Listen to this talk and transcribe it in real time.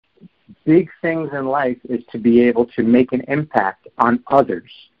big things in life is to be able to make an impact on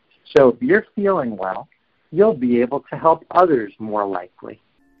others. So if you're feeling well, you'll be able to help others more likely.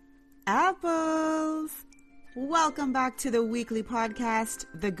 Apples! Welcome back to the weekly podcast,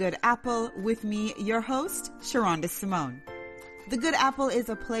 The Good Apple, with me, your host, Sherunda Simone. The Good Apple is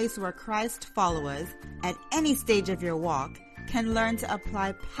a place where Christ followers, at any stage of your walk, can learn to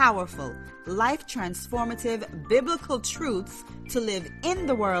apply powerful, life-transformative biblical truths to live in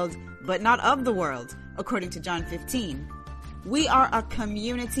the world, but not of the world, according to John 15. We are a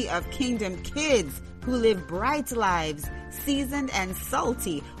community of kingdom kids who live bright lives, seasoned and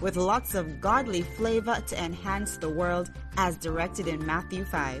salty, with lots of godly flavor to enhance the world as directed in Matthew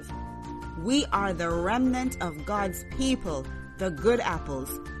 5. We are the remnant of God's people, the Good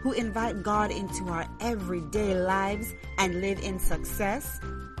Apples, who invite God into our everyday lives and live in success,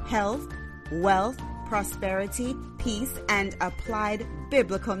 health, wealth, prosperity, peace, and applied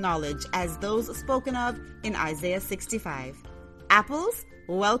biblical knowledge as those spoken of in Isaiah 65. Apples,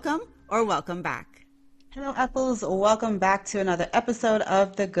 welcome or welcome back. Hello, Apples. Welcome back to another episode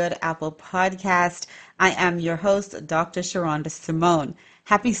of the Good Apple Podcast. I am your host, Dr. Sherunda Simone.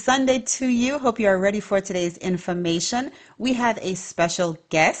 Happy Sunday to you. Hope you are ready for today's information. We have a special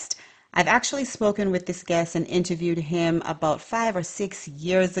guest. I've actually spoken with this guest and interviewed him about 5 or 6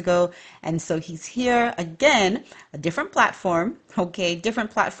 years ago. And so he's here again, a different platform,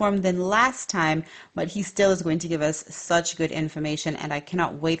 different platform than last time, but he still is going to give us such good information, and I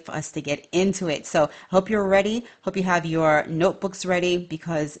cannot wait for us to get into it. So I hope you're ready. Hope you have your notebooks ready,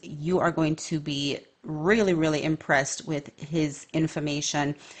 because you are going to be really, really impressed with his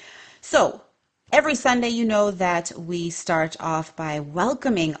information. So every Sunday, you know that we start off by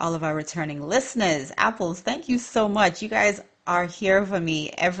welcoming all of our returning listeners. Apples, thank you so much. You guys are here for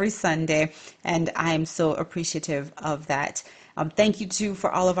me every Sunday, and I'm so appreciative of that. Thank you, too, for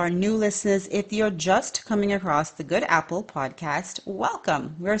all of our new listeners. If you're just coming across the Good Apple Podcast,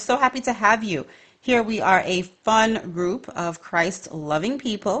 welcome. We're so happy to have you. Here we are a fun group of Christ-loving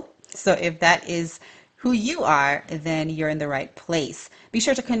people. So if that is who you are, then you're in the right place. Be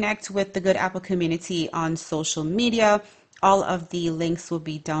sure to connect with the Good Apple community on social media. All of the links will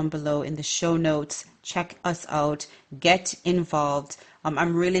be down below in the show notes. Check us out. Get involved.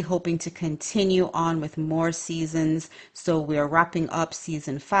 I'm really hoping to continue on with more seasons. So we're wrapping up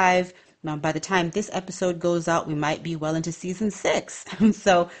season 5. Now, by the time this episode goes out, we might be well into season 6.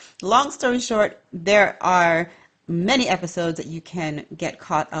 So long story short, there are many episodes that you can get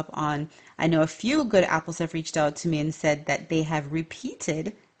caught up on. I know a few Good Apples have reached out to me and said that they have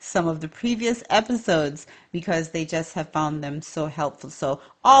repeated some of the previous episodes because they just have found them so helpful. So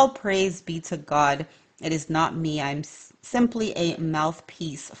all praise be to God. It is not me. I'm simply a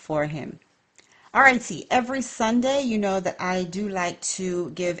mouthpiece for him. Alrighty, every Sunday, you know that I do like to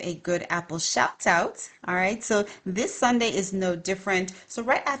give a Good Apple shout out. Alright, so this Sunday is no different. So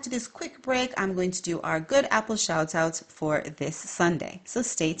right after this quick break, I'm going to do our Good Apple shout out for this Sunday. So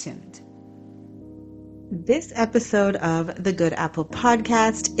stay tuned. This episode of the Good Apple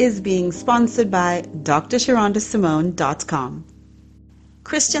Podcast is being sponsored by DrSherundaSimone.com.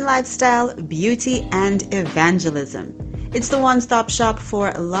 Christian lifestyle, beauty, and evangelism. It's the one-stop shop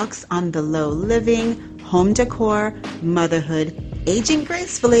for luxe on the low living, home decor, motherhood, aging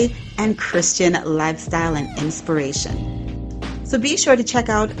gracefully, and Christian lifestyle and inspiration. So be sure to check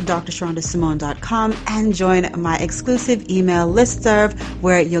out DrSherundaSimone.com and join my exclusive email listserv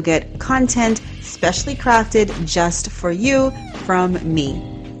where you'll get content specially crafted just for you from me.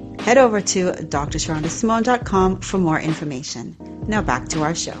 Head over to DrSherundaSimone.com for more information. Now back to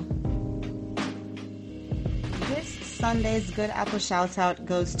our show. This Sunday's Good Apple shout out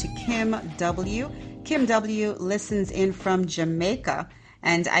goes to Kim W. Kim W. listens in from Jamaica.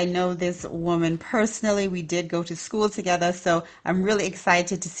 And I know this woman personally. We did go to school together, so I'm really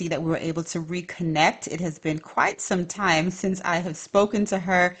excited to see that we were able to reconnect. It has been quite some time since I have spoken to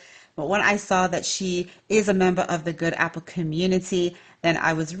her, but when I saw that she is a member of the Good Apple community, then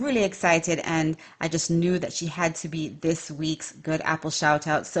I was really excited, and I just knew that she had to be this week's Good Apple shout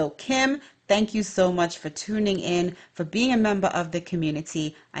out. So Kim, thank you so much for tuning in, for being a member of the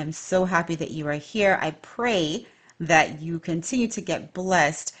community. I'm so happy that you are here. I pray that you continue to get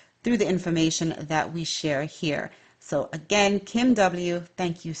blessed through the information that we share here. So again, Kim W.,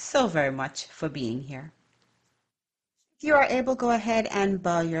 thank you so very much for being here. If you are able, go ahead and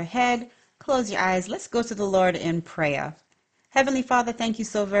bow your head, close your eyes. Let's go to the Lord in prayer. Heavenly Father, thank you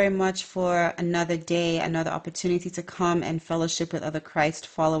so very much for another day, another opportunity to come and fellowship with other Christ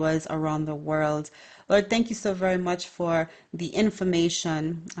followers around the world. Lord, thank you so very much for the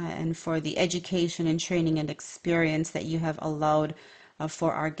information and for the education and training and experience that you have allowed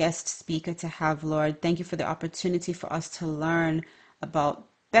for our guest speaker to have, Lord. Thank you for the opportunity for us to learn about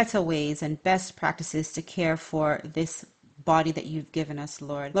better ways and best practices to care for this body that you've given us,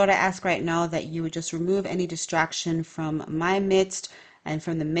 Lord. Lord, I ask right now that you would just remove any distraction from my midst and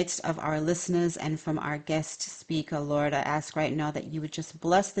from the midst of our listeners and from our guest speaker, Lord. I ask right now that you would just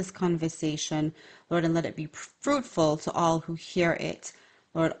bless this conversation, Lord, and let it be fruitful to all who hear it.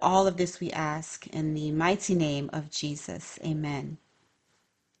 Lord, all of this we ask in the mighty name of Jesus. Amen.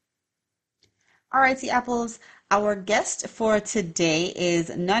 All righty, Apples. Our guest for today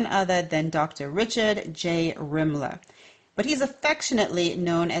is none other than Dr. Richard J. Rimler. But he's affectionately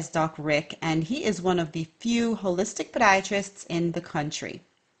known as Doc Rick, and he is one of the few holistic podiatrists in the country.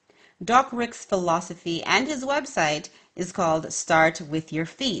 Doc Rick's philosophy and his website is called Start With Your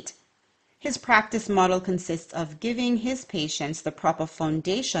Feet. His practice model consists of giving his patients the proper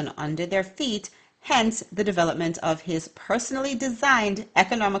foundation under their feet, hence the development of his personally designed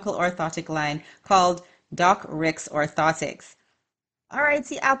economical orthotic line called Doc Rick's Orthotics. All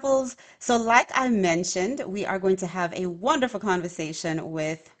righty, Apples. So like I mentioned, we are going to have a wonderful conversation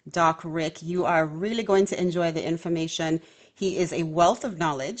with Doc Rick. You are really going to enjoy the information. He is a wealth of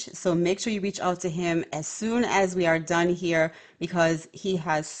knowledge, so make sure you reach out to him as soon as we are done here because he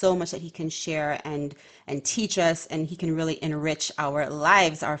has so much that he can share and teach us, and he can really enrich our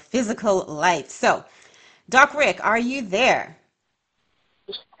lives, our physical life. So, Doc Rick, are you there?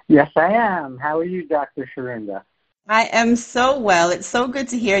 Yes, I am. How are you, Dr. Sherunda? I am so well. It's so good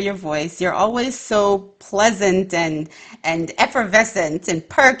to hear your voice. You're always so pleasant and effervescent and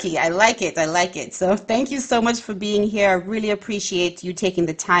perky. I like it. I like it. So thank you so much for being here. I really appreciate you taking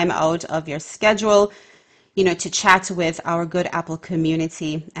the time out of your schedule, to chat with our Good Apple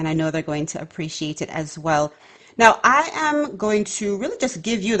community, and I know they're going to appreciate it as well. Now, I am going to really just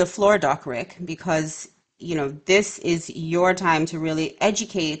give you the floor, Doc Rick, because, this is your time to really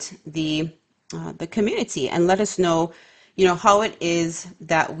educate the community and let us know, how it is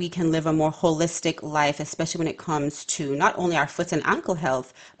that we can live a more holistic life, especially when it comes to not only our foot and ankle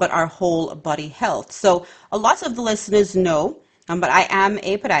health, but our whole body health. So a lot of the listeners know, but I am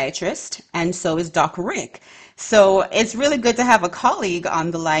a podiatrist, and so is Doc Rick. So it's really good to have a colleague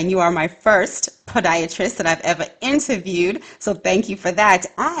on the line. You are my first podiatrist that I've ever interviewed, so thank you for that.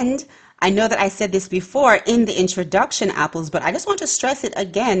 And I know that I said this before in the introduction, Apples, but I just want to stress it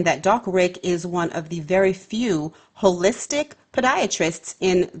again that Doc Rick is one of the very few holistic podiatrists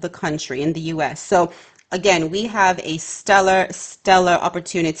in the country, in the U.S. So again, we have a stellar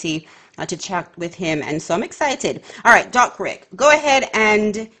opportunity to chat with him, and so I'm excited. All right, Doc Rick, go ahead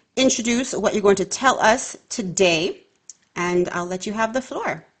and introduce what you're going to tell us today, and I'll let you have the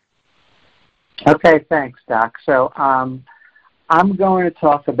floor. Okay, thanks, Doc. So I'm going to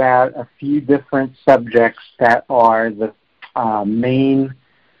talk about a few different subjects that are the main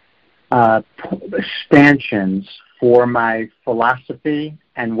stanchions for my philosophy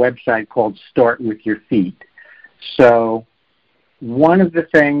and website called Start With Your Feet. So one of the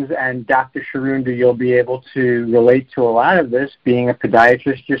things, and Dr. Sherunda, you'll be able to relate to a lot of this being a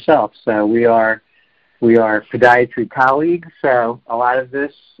podiatrist yourself. So we are podiatry colleagues, so a lot of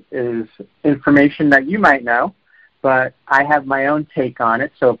this is information that you might know, but I have my own take on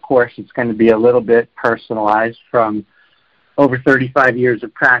it, so of course it's going to be a little bit personalized from over 35 years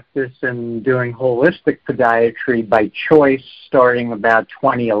of practice and doing holistic podiatry by choice starting about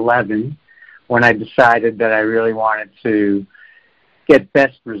 2011 when I decided that I really wanted to get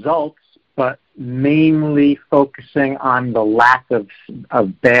best results, but mainly focusing on the lack of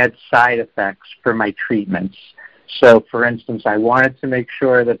bad side effects for my treatments. So, for instance, I wanted to make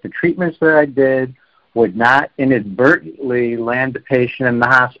sure that the treatments that I did would not inadvertently land the patient in the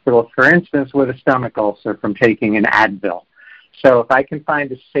hospital, for instance, with a stomach ulcer from taking an Advil. So if I can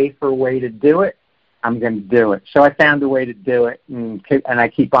find a safer way to do it, I'm going to do it. So I found a way to do it, and I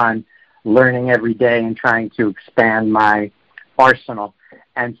keep on learning every day and trying to expand my arsenal.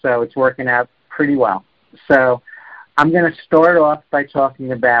 And so it's working out pretty well. So I'm going to start off by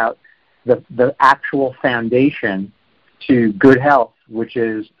talking about the actual foundation to good health, which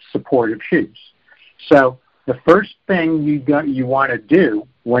is supportive shoes. So the first thing you want to do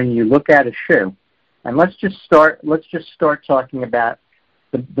when you look at a shoe, and let's just start talking about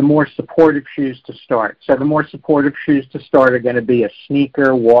the more supportive shoes to start. So the more supportive shoes to start are going to be a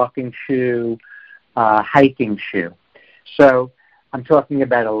sneaker, walking shoe, hiking shoe. So I'm talking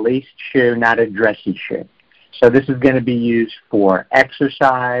about a laced shoe, not a dressy shoe. So this is going to be used for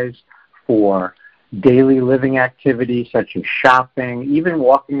exercise, for daily living activities such as shopping, even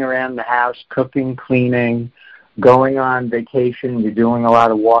walking around the house, cooking, cleaning, going on vacation, you're doing a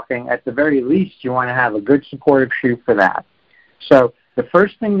lot of walking. At the very least, you want to have a good supportive shoe for that. So the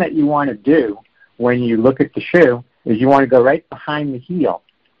first thing that you want to do when you look at the shoe is you want to go right behind the heel,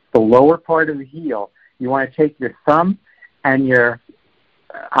 the lower part of the heel. You want to take your thumb and your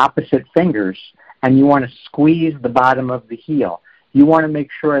opposite fingers, and you want to squeeze the bottom of the heel. You want to make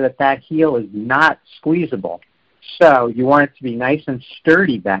sure that that heel is not squeezable. So you want it to be nice and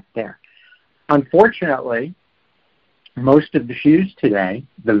sturdy back there. Unfortunately, most of the shoes today,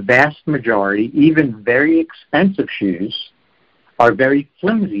 the vast majority, even very expensive shoes, are very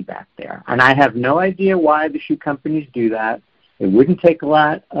flimsy back there. And I have no idea why the shoe companies do that. It wouldn't take a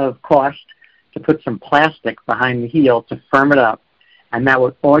lot of cost to put some plastic behind the heel to firm it up, and that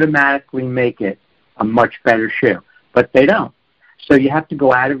would automatically make it a much better shoe. But they don't. So you have to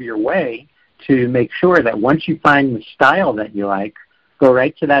go out of your way to make sure that once you find the style that you like, go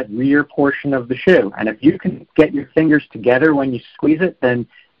right to that rear portion of the shoe. And if you can get your fingers together when you squeeze it, then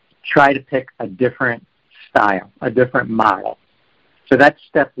try to pick a different style, a different model. So that's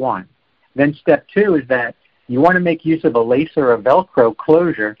step one. Then step two is that you want to make use of a lace or a Velcro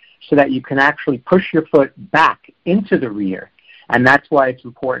closure so that you can actually push your foot back into the rear. And that's why it's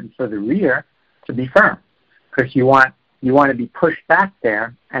important for the rear to be firm, because you want to be pushed back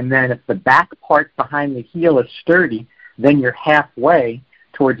there, and then if the back part behind the heel is sturdy, then you're halfway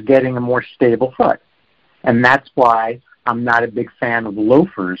towards getting a more stable foot. And that's why I'm not a big fan of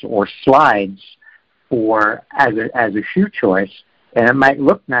loafers or slides as a shoe choice. And it might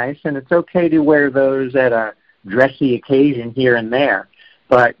look nice, and it's okay to wear those at a dressy occasion here and there,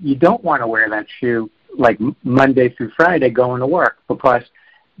 but you don't want to wear that shoe like Monday through Friday going to work, because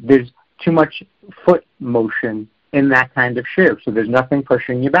there's too much foot motion in that kind of shoe, so there's nothing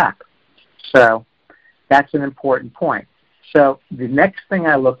pushing you back. So that's an important point. So the next thing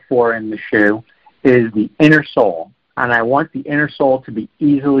I look for in the shoe is the inner sole, and I want the inner sole to be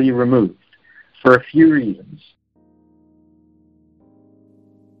easily removed for a few reasons.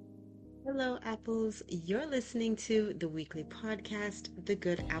 Hello, Apples. You're listening to the weekly podcast, The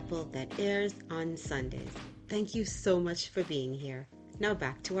Good Apple, that airs on Sundays. Thank you so much for being here. Now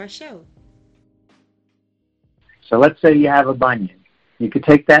back to our show. So let's say you have a bunion. You could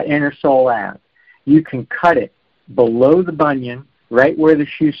take that inner sole out. You can cut it below the bunion, right where the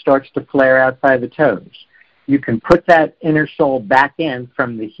shoe starts to flare out by the toes. You can put that inner sole back in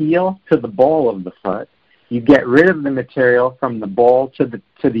from the heel to the ball of the foot. You get rid of the material from the ball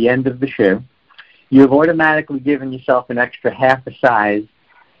to the end of the shoe. You've automatically given yourself an extra half a size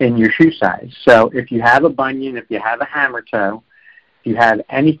in your shoe size. So if you have a bunion, if you have a hammer toe, if you have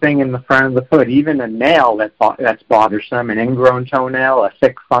anything in the front of the foot, even a nail that's bothersome, an ingrown toenail, a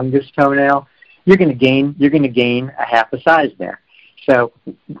thick fungus toenail, you're going to gain a half a size there. So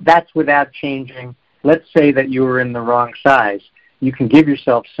that's without changing. Let's say that you were in the wrong size. You can give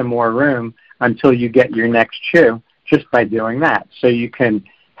yourself some more room until you get your next shoe just by doing that. So you can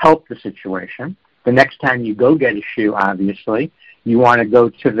help the situation. The next time you go get a shoe, obviously, you want to go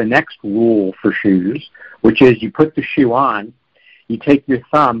to the next rule for shoes, which is you put the shoe on, you take your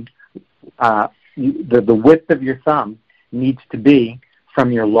thumb, the width of your thumb needs to be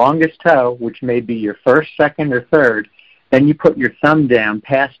from your longest toe, which may be your first, second, or third, then you put your thumb down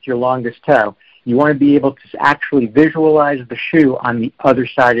past your longest toe. You want to be able to actually visualize the shoe on the other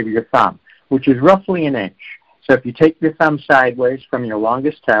side of your thumb, which is roughly an inch. So if you take your thumb sideways from your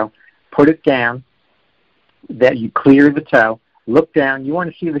longest toe, put it down, that you clear the toe, look down, you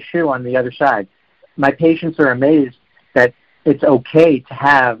want to see the shoe on the other side. My patients are amazed that it's okay to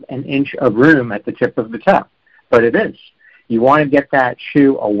have an inch of room at the tip of the toe, but it is. You want to get that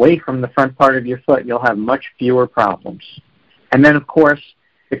shoe away from the front part of your foot, you'll have much fewer problems. And then, of course,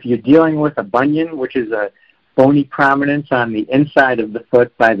 if you're dealing with a bunion, which is a bony prominence on the inside of the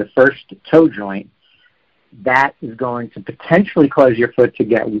foot by the first toe joint, that is going to potentially cause your foot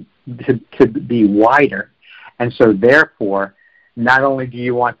to be wider. And so therefore, not only do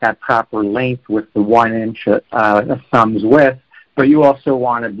you want that proper length with the 1 inch thumb's width, but you also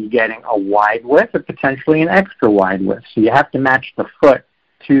want to be getting a wide width or potentially an extra wide width. So you have to match the foot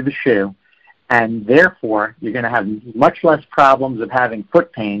to the shoe, and therefore you're going to have much less problems of having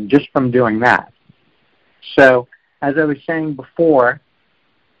foot pain just from doing that. So as I was saying before,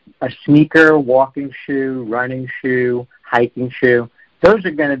 a sneaker, walking shoe, running shoe, hiking shoe, those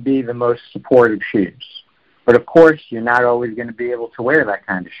are going to be the most supportive shoes. But of course, you're not always going to be able to wear that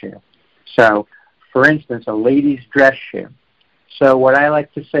kind of shoe. So, for instance, a lady's dress shoe. So what I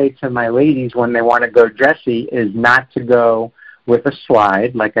like to say to my ladies when they want to go dressy is not to go with a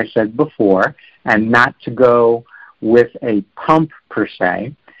slide, like I said before, and not to go with a pump per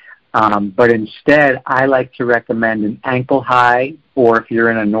se. But instead, I like to recommend an ankle-high, or if you're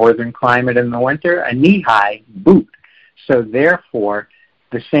in a northern climate in the winter, a knee-high boot. So therefore,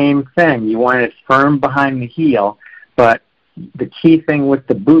 the same thing. You want it firm behind the heel, but the key thing with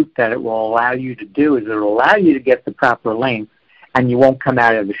the boot that it will allow you to do is it will allow you to get the proper length, and you won't come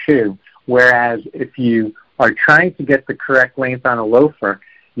out of the shoe. Whereas if you are trying to get the correct length on a loafer,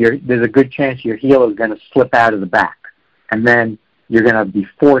 there's a good chance your heel is going to slip out of the back, and then you're going to be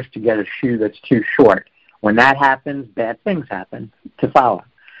forced to get a shoe that's too short. When that happens, bad things happen to follow.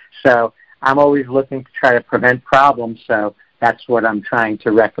 So I'm always looking to try to prevent problems, so that's what I'm trying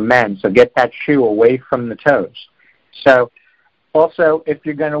to recommend. So get that shoe away from the toes. So also, if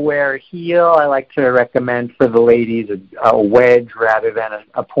you're going to wear a heel, I like to recommend for the ladies a wedge rather than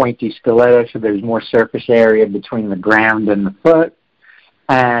a pointy stiletto, so there's more surface area between the ground and the foot.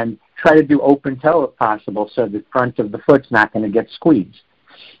 And try to do open toe if possible, so the front of the foot's not going to get squeezed.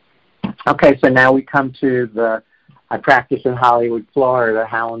 Okay, so now we come to I practice in Hollywood, Florida,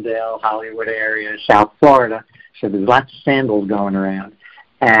 Hallandale, Hollywood area, South Florida, so there's lots of sandals going around,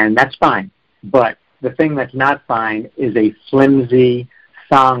 and that's fine. But the thing that's not fine is a flimsy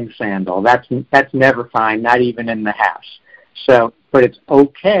thong sandal. That's never fine, not even in the house. So, but it's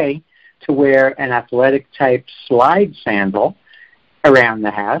okay to wear an athletic type slide sandal around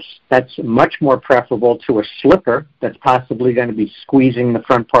the house. That's much more preferable to a slipper that's possibly going to be squeezing the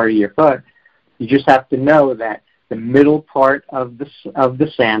front part of your foot. You just have to know that the middle part of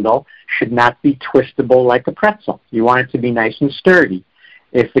the sandal should not be twistable like a pretzel. You want it to be nice and sturdy.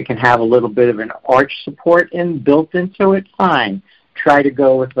 If it can have a little bit of an arch support built into it, fine. Try to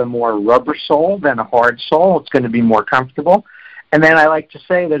go with a more rubber sole than a hard sole. It's going to be more comfortable. And then I like to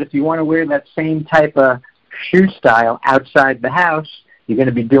say that if you want to wear that same type of shoe style outside the house, you're going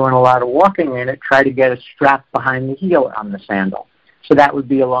to be doing a lot of walking in it, try to get a strap behind the heel on the sandal. So that would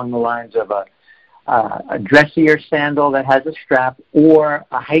be along the lines of a dressier sandal that has a strap, or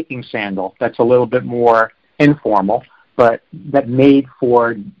a hiking sandal that's a little bit more informal, but that made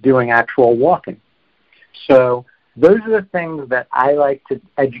for doing actual walking. So those are the things that I like to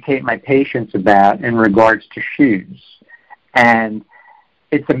educate my patients about in regards to shoes. And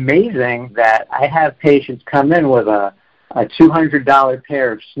it's amazing that I have patients come in with a $200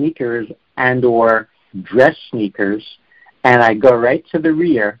 pair of sneakers and or dress sneakers, and I go right to the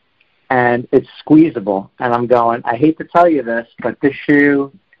rear, and it's squeezable. And I'm going, I hate to tell you this, but this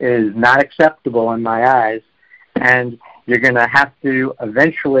shoe is not acceptable in my eyes, and you're going to have to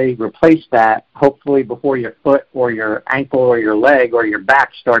eventually replace that, hopefully before your foot or your ankle or your leg or your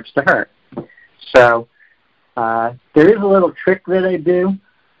back starts to hurt. So there is a little trick that I do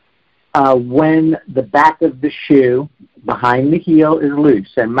when the back of the shoe behind the heel is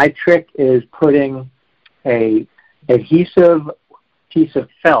loose. And my trick is putting a adhesive piece of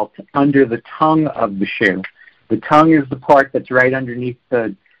felt under the tongue of the shoe. The tongue is the part that's right underneath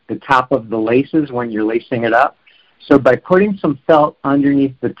the top of the laces when you're lacing it up. So by putting some felt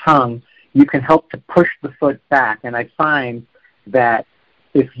underneath the tongue, you can help to push the foot back. And I find that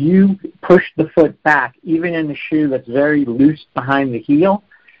if you push the foot back, even in a shoe that's very loose behind the heel,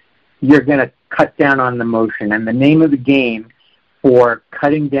 you're going to cut down on the motion. And the name of the game for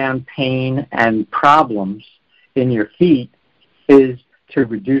cutting down pain and problems in your feet is to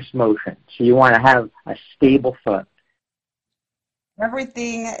reduce motion. So you want to have a stable foot.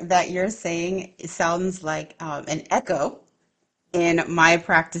 Everything that you're saying sounds like an echo in my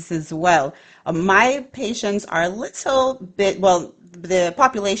practice as well. My patients are a little bit, well, the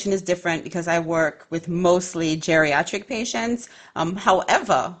population is different because I work with mostly geriatric patients.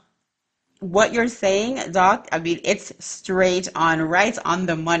 However, what you're saying, Doc, I mean, it's straight on, right on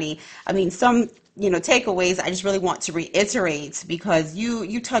the money. I mean, some, takeaways I just really want to reiterate, because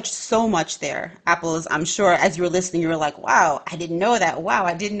you touched so much there. Apples, I'm sure as you were listening, you were like, wow, I didn't know that. Wow,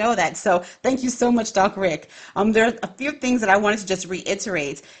 I didn't know that. So thank you so much, Doc Rick. There are a few things that I wanted to just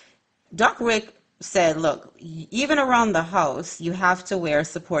reiterate. Doc Rick said, look, even around the house, you have to wear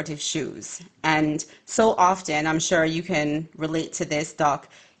supportive shoes. And so often, I'm sure you can relate to this, Doc,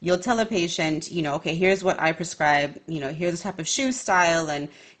 you'll tell a patient, okay, here's what I prescribe, here's the type of shoe style, and,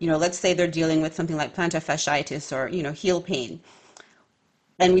 let's say they're dealing with something like plantar fasciitis or, heel pain.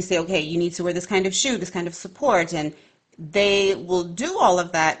 And we say, okay, you need to wear this kind of shoe, this kind of support, and they will do all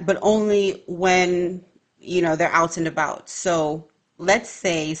of that, but only when, they're out and about. So let's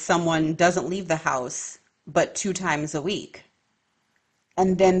say someone doesn't leave the house but 2 times a week.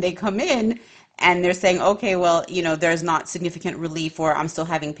 And then they come in and they're saying, okay, well, there's not significant relief, or I'm still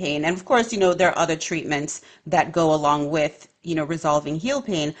having pain. And of course, there are other treatments that go along with, resolving heel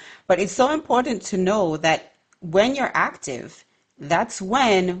pain. But it's so important to know that when you're active, that's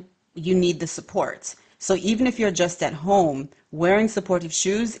when you need the support. So even if you're just at home, wearing supportive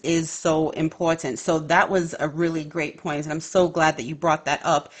shoes is so important. So that was a really great point, and I'm so glad that you brought that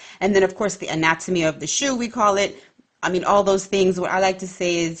up. And then, of course, the anatomy of the shoe, we call it. I mean, all those things. What I like to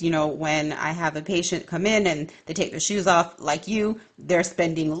say is, when I have a patient come in and they take their shoes off, like you, they're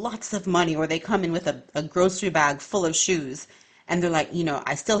spending lots of money, or they come in with a grocery bag full of shoes. And they're like,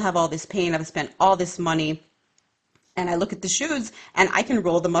 I still have all this pain. I've spent all this money. And I look at the shoes and I can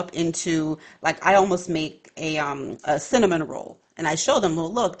roll them up into, like, I almost make a cinnamon roll. And I show them,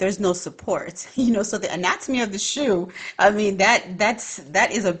 well, look, there's no support, so the anatomy of the shoe, I mean, that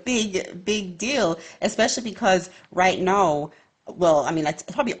is a big deal, especially because right now, well, I mean, it's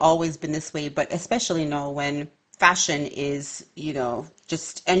probably always been this way, but especially now when fashion is,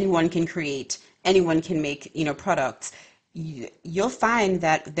 just anyone can create, anyone can make, products. You'll find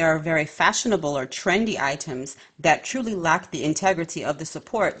that there are very fashionable or trendy items that truly lack the integrity of the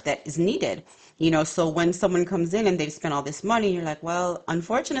support that is needed. So when someone comes in and they've spent all this money, you're like, well,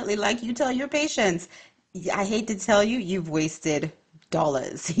 unfortunately, like you tell your patients, I hate to tell you, you've wasted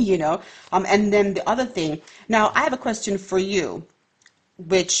dollars, And then the other thing, now I have a question for you,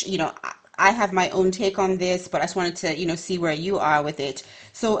 which, I have my own take on this, but I just wanted to, see where you are with it.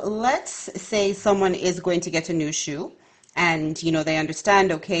 So let's say someone is going to get a new shoe. And, they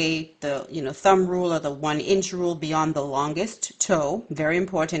understand, okay, the, thumb rule or the 1-inch rule beyond the longest toe, very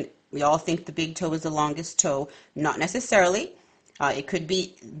important. We all think the big toe is the longest toe. Not necessarily. It could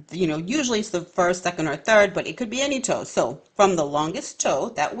be, usually it's the first, second, or third, but it could be any toe. So from the longest toe,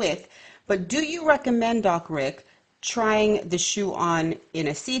 that width. But do you recommend, Doc Rick, trying the shoe on in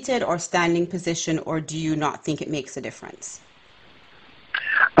a seated or standing position, or do you not think it makes a difference?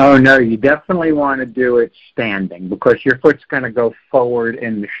 Oh, no, you definitely want to do it standing because your foot's going to go forward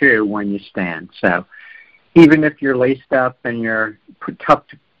in the shoe when you stand. So even if you're laced up and you're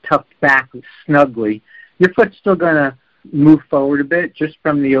tucked back snugly, your foot's still going to move forward a bit just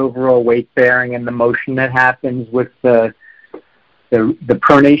from the overall weight bearing and the motion that happens with the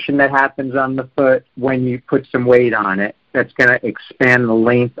pronation that happens on the foot when you put some weight on it. That's going to expand the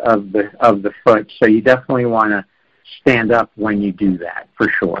length of the foot. So you definitely want to stand up when you do that, for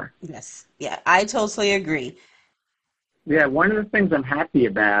sure. Yes. Yeah, I totally agree. Yeah, one of the things I'm happy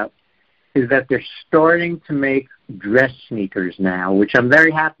about is that they're starting to make dress sneakers now, which I'm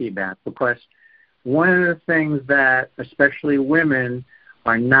very happy about because one of the things that especially women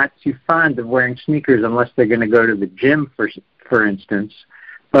are not too fond of wearing sneakers unless they're going to go to the gym, for instance.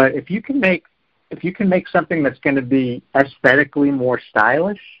 But if you can make something that's going to be aesthetically more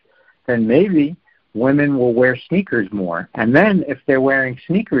stylish, then maybe women will wear sneakers more. And then if they're wearing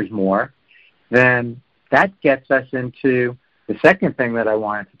sneakers more, then that gets us into the second thing that I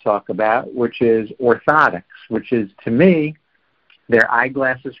wanted to talk about, which is orthotics, which is, to me, they're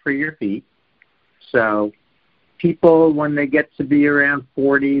eyeglasses for your feet. So people, when they get to be around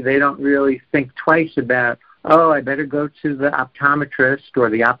 40, they don't really think twice about, oh, I better go to the optometrist or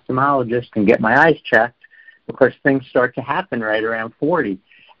the ophthalmologist and get my eyes checked because things start to happen right around 40.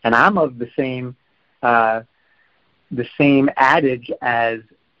 And I'm of the same adage as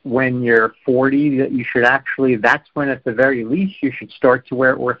when you're 40, that you should actually, that's when at the very least you should start to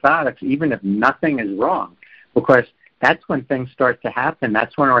wear orthotics, even if nothing is wrong, because that's when things start to happen.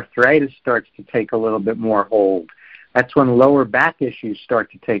 That's when arthritis starts to take a little bit more hold. That's when lower back issues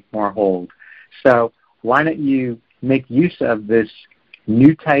start to take more hold. So why don't you make use of this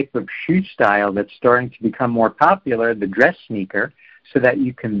new type of shoe style that's starting to become more popular, the dress sneaker, so that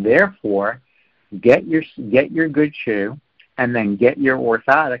you can therefore get your good shoe and then get your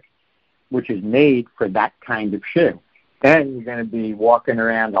orthotic, which is made for that kind of shoe. Then you're going to be walking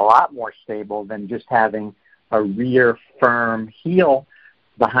around a lot more stable than just having a rear firm heel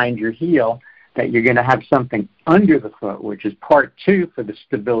behind your heel, that you're going to have something under the foot, which is part two for the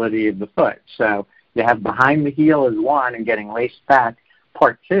stability of the foot. So you have behind the heel is one and getting laced back.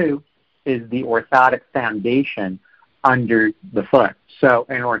 Part two is the orthotic foundation under the foot. So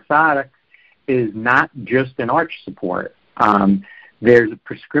an orthotic is not just an arch support. There's a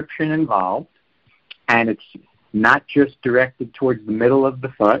prescription involved, and it's not just directed towards the middle of the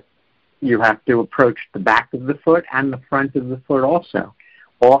foot. You have to approach the back of the foot and the front of the foot also,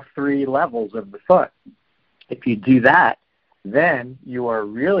 all three levels of the foot. If you do that, then you are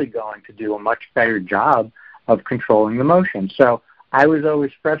really going to do a much better job of controlling the motion. So I was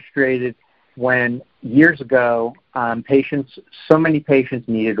always frustrated when years ago so many patients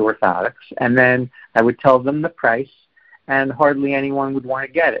needed orthotics, and then I would tell them the price, and hardly anyone would want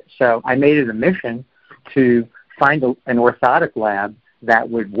to get it. So I made it a mission to find an orthotic lab that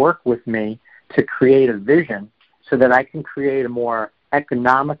would work with me to create a vision so that I can create a more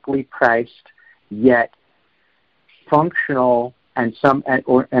economically priced yet functional and an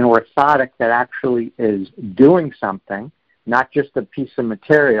orthotic that actually is doing something, not just a piece of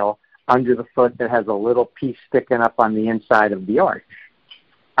material under the foot that has a little piece sticking up on the inside of the arch.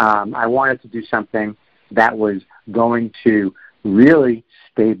 I wanted to do something that was going to really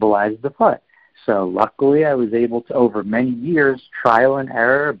stabilize the foot. So luckily I was able to, over many years, trial and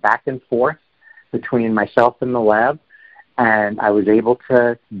error, back and forth between myself and the lab, and I was able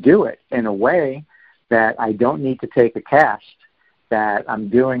to do it in a way that I don't need to take a cast, that I'm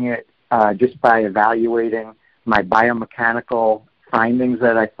doing it just by evaluating my biomechanical findings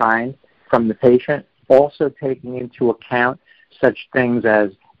that I find from the patient, also taking into account such things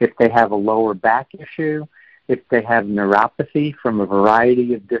as if they have a lower back issue, if they have neuropathy from a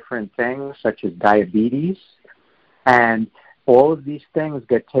variety of different things, such as diabetes. And all of these things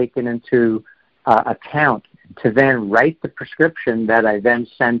get taken into account to then write the prescription that I then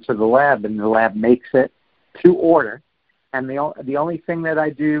send to the lab, and the lab makes it to order. And the only thing that I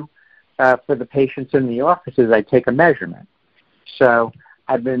do for the patients in the office is I take a measurement. So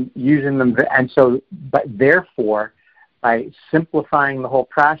I've been using them, but therefore, by simplifying the whole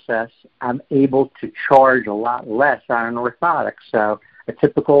process, I'm able to charge a lot less on an orthotic. So a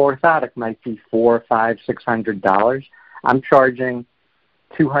typical orthotic might be $400, $500, $600. I'm charging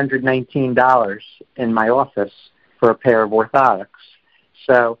 $219 in my office for a pair of orthotics.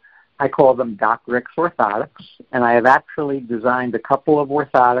 So I call them Doc Rick's Orthotics, and I have actually designed a couple of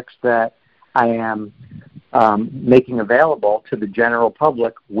orthotics that I am making available to the general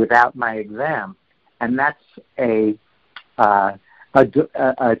public without my exam. And that's a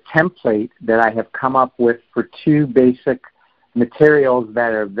template that I have come up with for two basic materials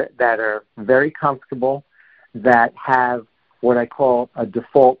that are very comfortable, that have what I call a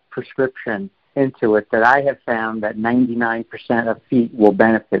default prescription into it that I have found that 99% of feet will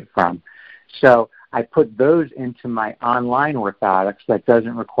benefit from. So I put those into my online orthotics that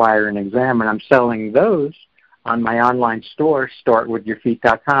doesn't require an exam, and I'm selling those on my online store,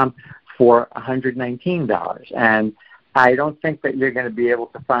 startwithyourfeet.com, for $119. And I don't think that you're going to be able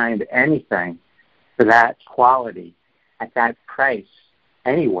to find anything for that quality at that price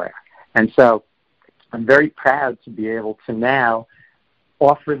anywhere. And so I'm very proud to be able to now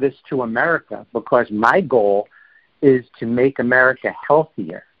offer this to America, because my goal is to make America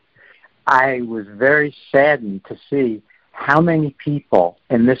healthier. I was very saddened to see how many people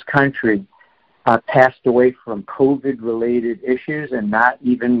in this country passed away from COVID-related issues, and not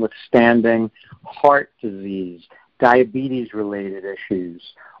even withstanding heart disease, diabetes-related issues,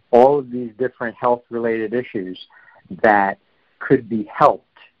 all of these different health-related issues that could be helped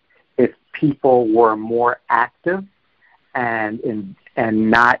if people were more active and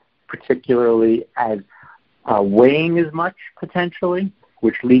not particularly as weighing as much, potentially,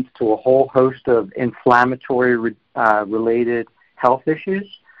 which leads to a whole host of inflammatory related health issues.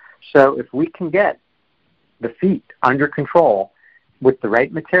 So if we can get the feet under control with the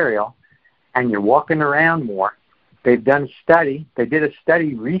right material, and you're walking around more, they did a study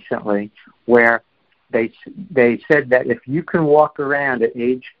recently where they said that if you can walk around at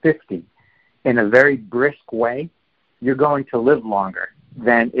age 50 in a very brisk way, you're going to live longer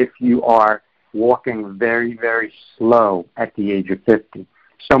than if you are walking very, very slow at the age of 50.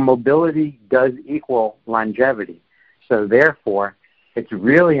 So mobility does equal longevity. So therefore, it's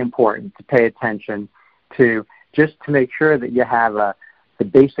really important to pay attention to make sure that you have the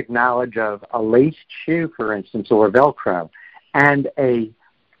basic knowledge of a laced shoe, for instance, or Velcro, and a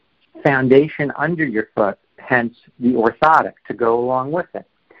foundation under your foot, hence the orthotic, to go along with it.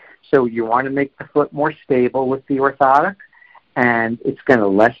 So you want to make the foot more stable with the orthotic, and it's going to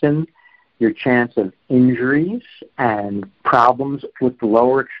lessen your chance of injuries and problems with the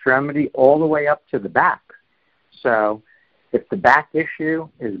lower extremity all the way up to the back. So if the back issue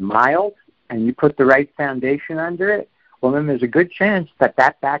is mild and you put the right foundation under it, well, then there's a good chance that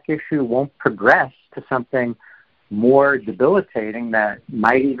that back issue won't progress to something more debilitating that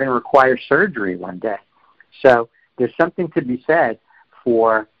might even require surgery one day. So there's something to be said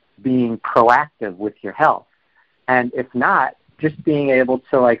for being proactive with your health. And if not, just being able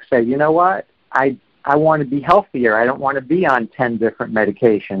to say, you know what, I want to be healthier. I don't want to be on 10 different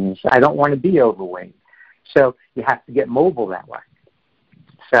medications. I don't want to be overweight. So you have to get mobile that way.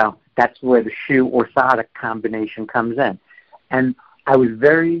 So that's where the shoe orthotic combination comes in. And I was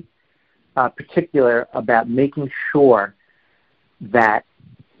very particular about making sure that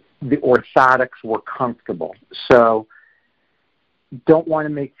the orthotics were comfortable. So don't want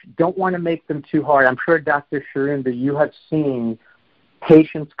to make them too hard. I'm sure, Dr. Sherunda, you have seen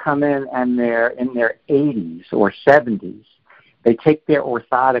patients come in and they're in their 80s or 70s, They take their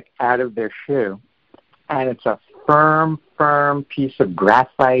orthotic out of their shoe, and it's a firm piece of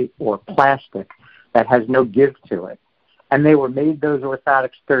graphite or plastic that has no give to it. And they were made those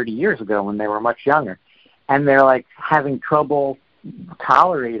orthotics 30 years ago when they were much younger. And they're like having trouble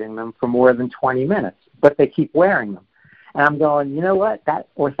tolerating them for more than 20 minutes, but they keep wearing them. And I'm going, you know what? That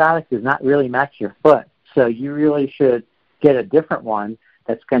orthotic does not really match your foot. So you really should get a different one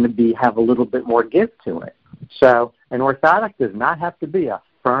that's going to have a little bit more give to it. So an orthotic does not have to be a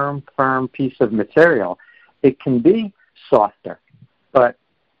firm piece of material. It can be softer, but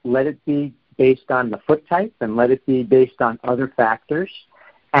let it be based on the foot type and let it be based on other factors,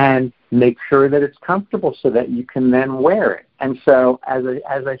 and make sure that it's comfortable so that you can then wear it. And so, as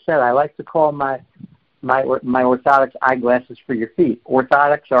I said, I like to call my orthotics eyeglasses for your feet.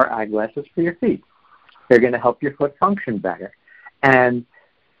 Orthotics are eyeglasses for your feet. They're going to help your foot function better. And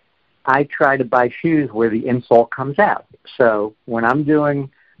I try to buy shoes where the insole comes out. So when I'm doing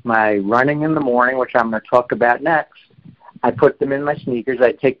my running in the morning, which I'm going to talk about next, I put them in my sneakers.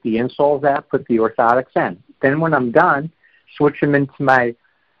 I take the insoles out, put the orthotics in. Then when I'm done, switch them into my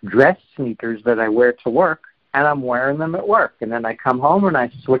dress sneakers that I wear to work, and I'm wearing them at work. And then I come home and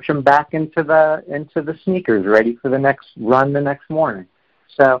I switch them back into the sneakers, ready for the next run the next morning.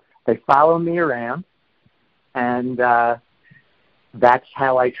 So they follow me around, and that's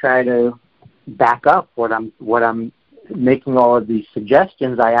how I try to back up what I'm making all of these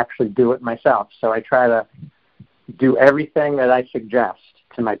suggestions. I actually do it myself. So I try to do everything that I suggest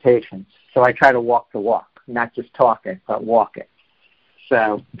to my patients. So I try to walk the walk, not just talk it, but walk it.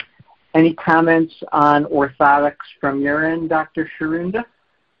 So any comments on orthotics from your end, Dr. Sherunda?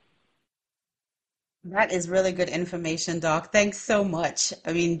 That is really good information, Doc. Thanks so much.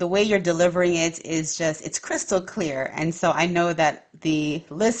 I mean, the way you're delivering it is it's crystal clear. And so I know that the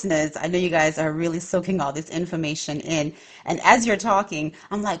listeners, I know you guys are really soaking all this information in. And as you're talking,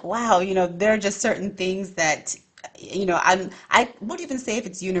 I'm like, wow, there are just certain things that, I won't even say if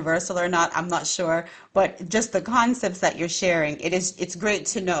it's universal or not, I'm not sure, but just the concepts that you're sharing, it's great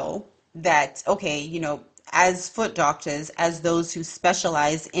to know that, okay, as foot doctors, as those who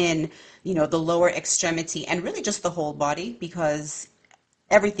specialize in, the lower extremity and really just the whole body, because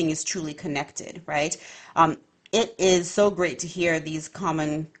everything is truly connected, right? It is so great to hear these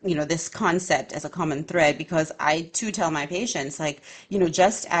common, this concept as a common thread, because I too tell my patients, like,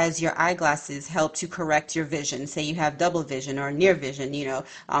 just as your eyeglasses help to correct your vision, say you have double vision or near vision,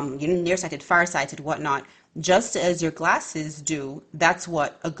 nearsighted, farsighted, whatnot, just as your glasses do, that's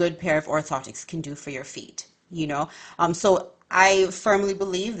what a good pair of orthotics can do for your feet, So I firmly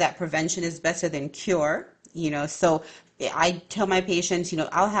believe that prevention is better than cure, so I tell my patients,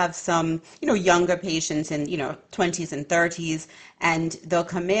 I'll have some, younger patients in, 20s and 30s, and they'll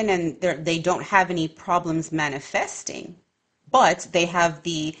come in and they don't have any problems manifesting, but they have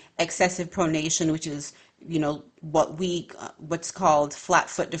the excessive pronation, which is, what's called flat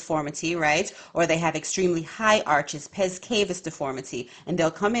foot deformity, right? Or they have extremely high arches, pes cavus deformity, and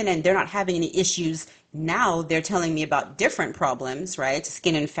they'll come in and they're not having any issues. Now they're telling me about different problems, right?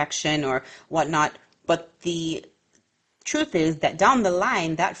 Skin infection or whatnot. But the truth is that down the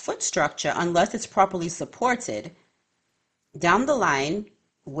line, that foot structure, unless it's properly supported, down the line,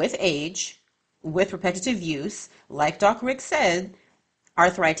 with age, with repetitive use, like Doc Rick said,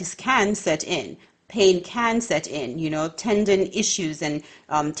 arthritis can set in. Pain can set in, tendon issues and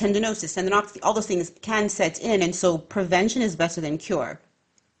tendinosis, tendinopathy, all those things can set in. And so prevention is better than cure.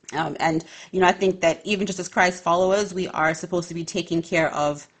 And I think that even just as Christ followers, we are supposed to be taking care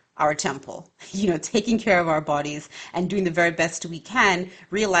of our temple, taking care of our bodies and doing the very best we can,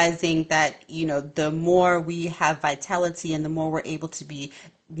 realizing that, the more we have vitality and the more we're able to be,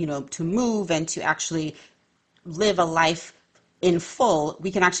 to move and to actually live a life in full, we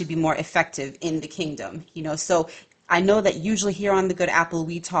can actually be more effective in the kingdom, So I know that usually here on The Good Apple,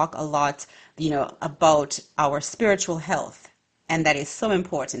 we talk a lot, about our spiritual health. And that is so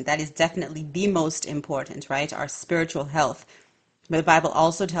important. That is definitely the most important, right? Our spiritual health. But the Bible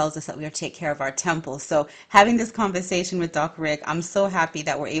also tells us that we are to take care of our temple. So having this conversation with Doc Rick, I'm so happy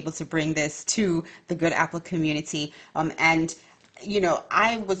that we're able to bring this to the Good Apple community. And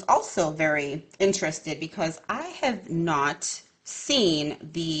I was also very interested because I have not seen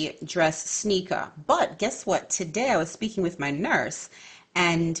the dress sneaker. But guess what? Today I was speaking with my nurse,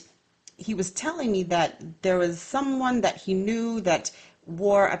 and he was telling me that there was someone that he knew that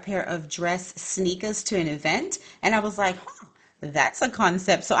wore a pair of dress sneakers to an event. And I was like, that's a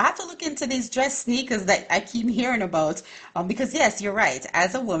concept. So I have to look into these dress sneakers that I keep hearing about. Because yes, you're right.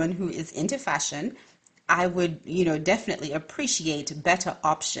 As a woman who is into fashion, I would, definitely appreciate better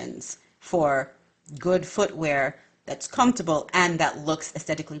options for good footwear that's comfortable and that looks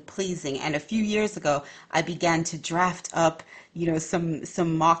aesthetically pleasing. And a few years ago, I began to draft up,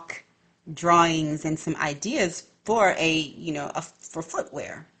 some mock drawings and some ideas for for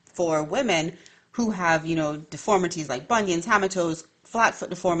footwear for women who have, deformities like bunions, hammer toes, flat foot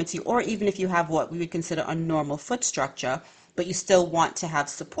deformity, or even if you have what we would consider a normal foot structure, but you still want to have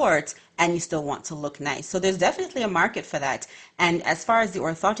support and you still want to look nice. So there's definitely a market for that. And as far as the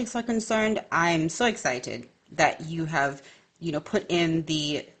orthotics are concerned, I'm so excited that you have, put in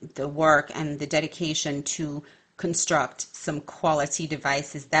the work and the dedication to construct some quality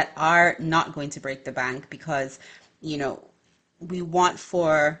devices that are not going to break the bank, because, we want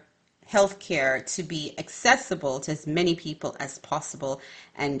for healthcare to be accessible to as many people as possible.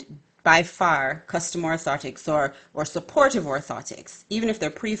 And by far, custom orthotics or supportive orthotics, even if they're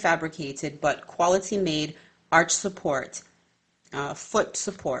prefabricated, but quality made arch support, foot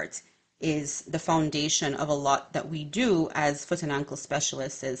support, is the foundation of a lot that we do as foot and ankle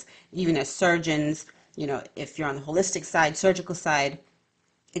specialists, even as surgeons. If you're on the holistic side, surgical side,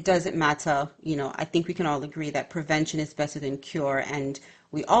 it doesn't matter. I think we can all agree that prevention is better than cure, and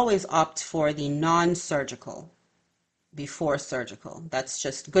we always opt for the non-surgical before surgical. That's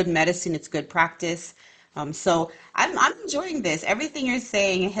just good medicine. It's good practice. So I'm enjoying this. Everything you're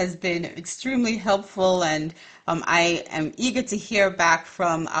saying has been extremely helpful, and I am eager to hear back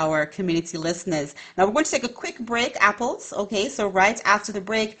from our community listeners. Now we're going to take a quick break, Apples. Okay, so right after the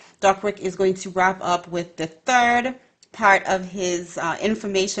break, Doc Rick is going to wrap up with the third part of his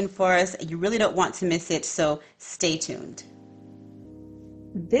information for us. You really don't want to miss it, so stay tuned.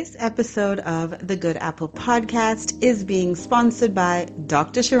 This episode of the Good Apple Podcast is being sponsored by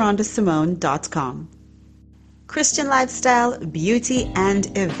DrSherondaSimone.com. Christian lifestyle, beauty,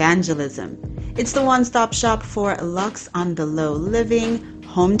 and evangelism. It's the one-stop shop for lux on the low living,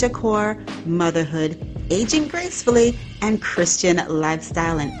 home decor, motherhood, aging gracefully, and Christian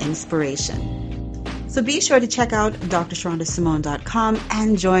lifestyle and inspiration. So be sure to check out DrSherondaSimone.com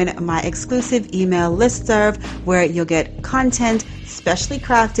and join my exclusive email listserv, where you'll get content specially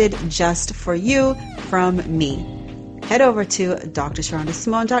crafted just for you from me. Head over to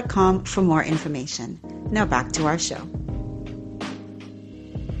DrSherondaSimone.com for more information. Now back to our show.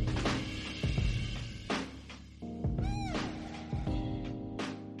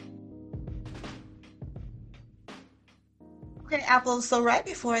 Okay, Apple, so right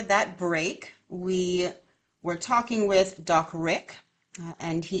before that break, we were talking with Doc Rick,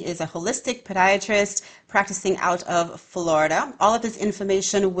 and he is a holistic podiatrist practicing out of Florida. All of this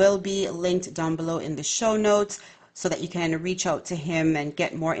information will be linked down below in the show notes so that you can reach out to him and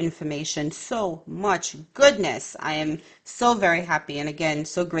get more information. So much goodness. I am so very happy, and again,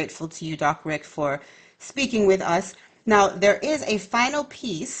 so grateful to you, Doc Rick, for speaking with us. Now, there is a final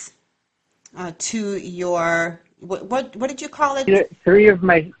piece to your, what did you call it? Three of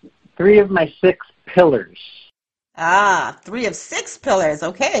my 6 pillars. 3 of 6 pillars.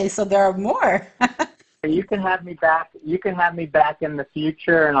 Okay, so there are more. You can have me back. You can have me back in the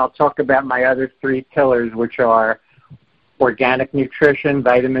future, and I'll talk about my other 3 pillars, which are organic nutrition,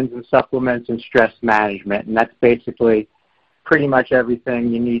 vitamins and supplements, and stress management. And that's basically pretty much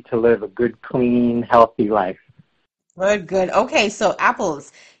everything you need to live a good, clean, healthy life. Good. Okay, so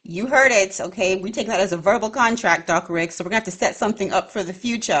Apples, you heard it. Okay, we take that as a verbal contract, Doc Rick. So we're going to have to set something up for the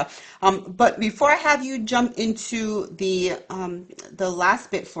future. But before I have you jump into the last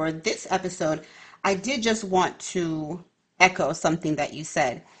bit for this episode, I did just want to echo something that you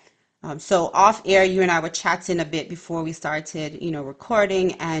said. So off air, you and I were chatting a bit before we started,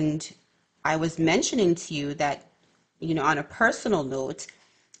 recording, and I was mentioning to you that, on a personal note,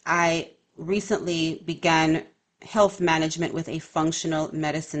 I recently began health management with a functional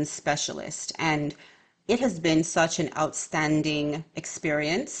medicine specialist, and it has been such an outstanding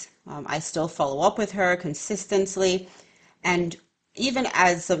experience. I still follow up with her consistently, and even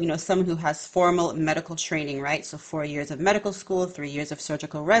as someone who has formal medical training, right? So 4 years of medical school, 3 years of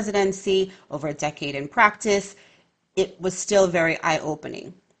surgical residency, over a decade in practice, it was still very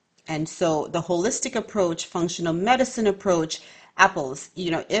eye-opening. And so the holistic approach, functional medicine approach, Apples,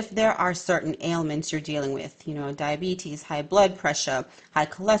 if there are certain ailments you're dealing with, diabetes, high blood pressure, high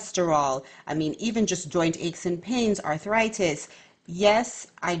cholesterol, even just joint aches and pains, arthritis, yes,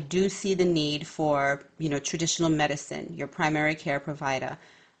 I do see the need for, traditional medicine, your primary care provider.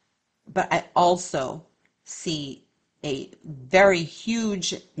 But I also see a very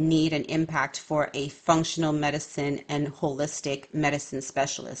huge need and impact for a functional medicine and holistic medicine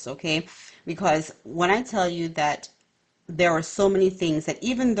specialist, okay? Because when I tell you that there are so many things that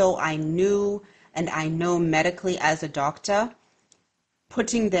even though I knew and I know medically as a doctor,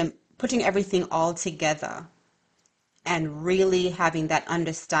 putting everything all together and really having that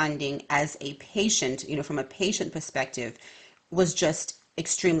understanding as a patient, from a patient perspective, was just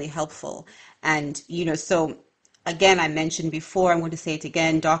extremely helpful. And, so again, I mentioned before, I'm going to say it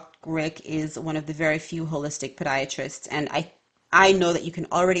again, Doc Rick is one of the very few holistic podiatrists, and I know that you can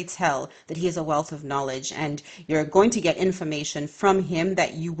already tell that he is a wealth of knowledge, and you're going to get information from him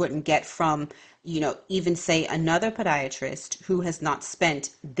that you wouldn't get from, even say another podiatrist who has not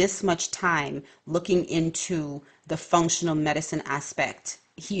spent this much time looking into the functional medicine aspect,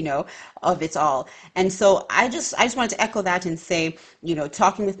 of it all. And so I just wanted to echo that and say,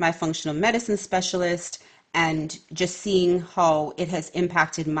 talking with my functional medicine specialist and just seeing how it has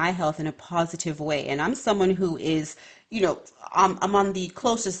impacted my health in a positive way. And I'm someone who is, I'm on the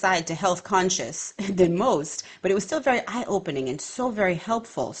closer side to health conscious than most, but it was still very eye-opening and so very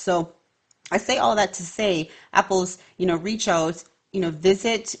helpful. So I say all that to say, Apple's, reach out,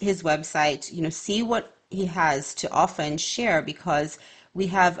 visit his website, see what he has to offer and share, because we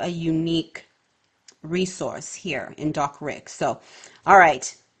have a unique resource here in Doc Rick. So, all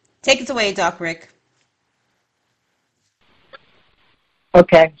right, take it away, Doc Rick.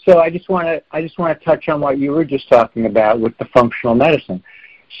 Okay, so I just want to touch on what you were just talking about with the functional medicine.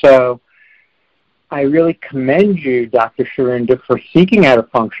 So I really commend you, Dr. Sherunda, for seeking out a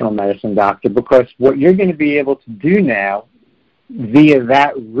functional medicine doctor, because what you're going to be able to do now via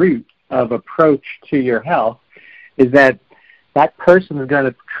that route of approach to your health is that person is going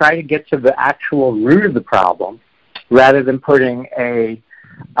to try to get to the actual root of the problem rather than putting a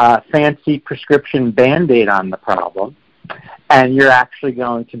fancy prescription Band-Aid on the problem. And you're actually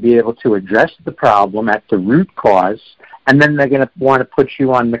going to be able to address the problem at the root cause, and then they're going to want to put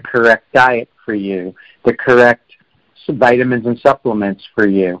you on the correct diet for you, the correct vitamins and supplements for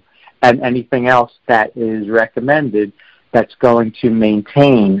you, and anything else that is recommended that's going to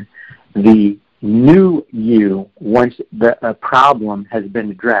maintain the new you once the problem has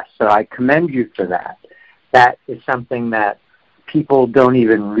been addressed. So I commend you for that. That is something that people don't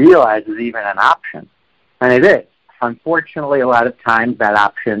even realize is even an option, and it is. Unfortunately, a lot of times that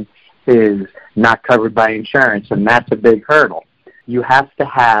option is not covered by insurance, and that's a big hurdle. You have to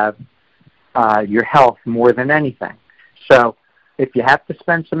have your health more than anything. So if you have to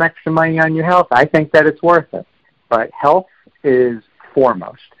spend some extra money on your health, I think that it's worth it. But health is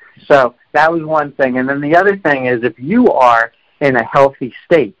foremost. So that was one thing. And then the other thing is, if you are in a healthy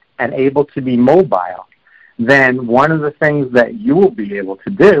state and able to be mobile, then one of the things that you will be able to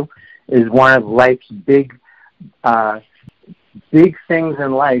do is one of life's big things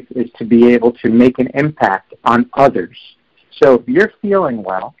in life is to be able to make an impact on others. So if you're feeling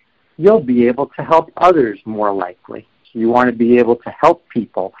well, you'll be able to help others more likely. You want to be able to help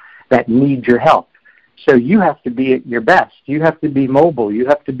people that need your help. So you have to be at your best. You have to be mobile. You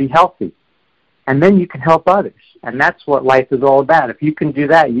have to be healthy. And then you can help others. And that's what life is all about. If you can do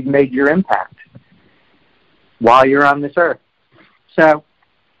that, you've made your impact while you're on this earth. So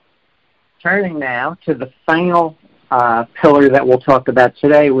turning now to the final pillar that we'll talk about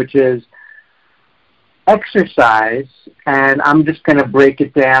today, which is exercise. And I'm just going to break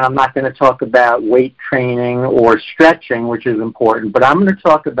it down. I'm not going to talk about weight training or stretching, which is important, but I'm going to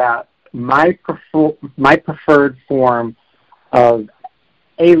talk about my preferred form of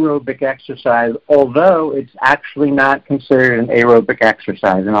aerobic exercise, although it's actually not considered an aerobic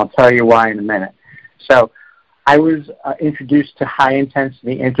exercise, and I'll tell you why in a minute. So I was introduced to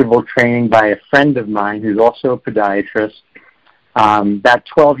high-intensity interval training by a friend of mine who's also a podiatrist about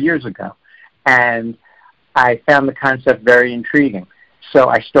 12 years ago, and I found the concept very intriguing. So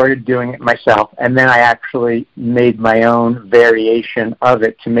I started doing it myself, and then I actually made my own variation of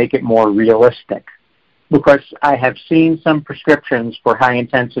it to make it more realistic, because I have seen some prescriptions for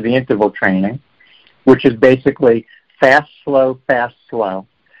high-intensity interval training, which is basically fast, slow,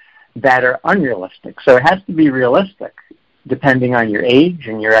 that are unrealistic. So it has to be realistic depending on your age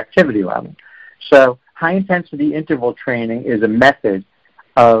and your activity level. So high-intensity interval training is a method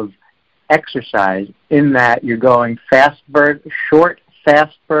of exercise in that you're going short,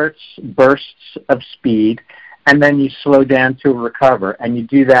 fast bursts of speed, and then you slow down to recover. And you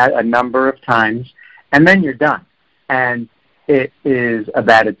do that a number of times, and then you're done. And it is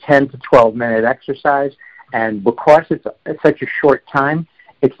about a 10 to 12-minute exercise. And because it's such a short time,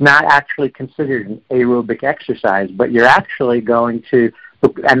 it's not actually considered an aerobic exercise, but you're actually going to,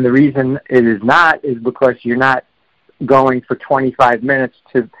 and the reason it is not is because you're not going for 25 minutes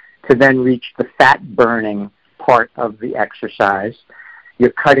to then reach the fat-burning part of the exercise. You're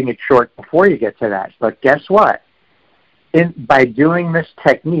cutting it short before you get to that. But guess what? By doing this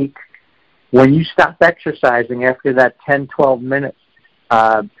technique, when you stop exercising after that 10, 12 minute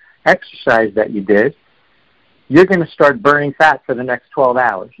exercise that you did, you're going to start burning fat for the next 12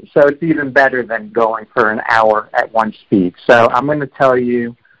 hours. So it's even better than going for an hour at one speed. So I'm going to tell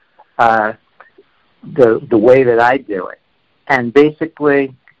you the way that I do it. And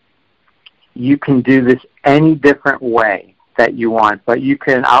basically, you can do this any different way that you want. But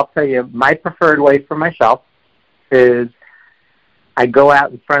I'll tell you, my preferred way for myself is I go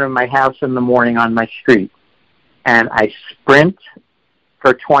out in front of my house in the morning on my street, and I sprint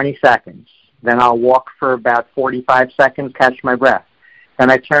for 20 seconds. Then I'll walk for about 45 seconds, catch my breath. Then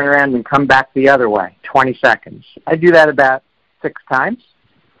I turn around and come back the other way, 20 seconds. I do that about 6 times.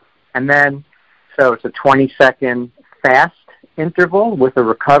 And then, so it's a 20-second fast interval with a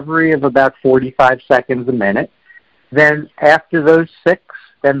recovery of about 45 seconds a minute. Then after those 6,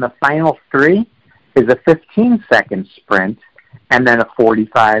 then the final 3 is a 15-second sprint, and then a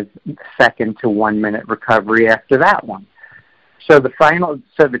 45-second to 1-minute recovery after that one. So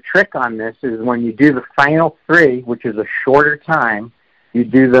the trick on this is when you do the final 3, which is a shorter time, you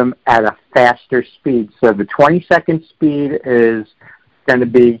do them at a faster speed. So the 20-second speed is going to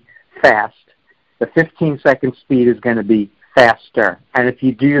be fast. The 15-second speed is going to be faster. And if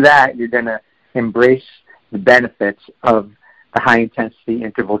you do that, you're going to embrace the benefits of the high-intensity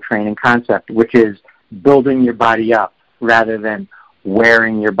interval training concept, which is building your body up rather than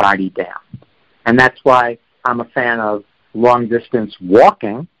wearing your body down. And that's why I'm a fan of long-distance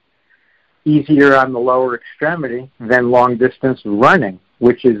walking, easier on the lower extremity than long-distance running,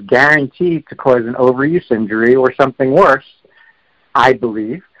 which is guaranteed to cause an overuse injury or something worse, I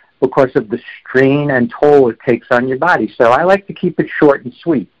believe, because of the strain and toll it takes on your body. So I like to keep it short and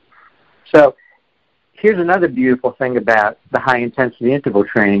sweet. So here's another beautiful thing about the high-intensity interval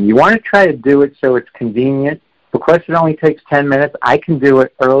training. You want to try to do it so it's convenient. Because it only takes 10 minutes, I can do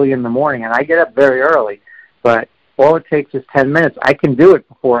it early in the morning, and I get up very early, but all it takes is 10 minutes. I can do it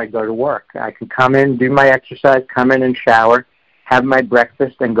before I go to work. I can come in, do my exercise, come in and shower, have my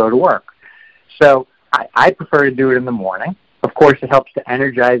breakfast, and go to work. So I prefer to do it in the morning. Of course, it helps to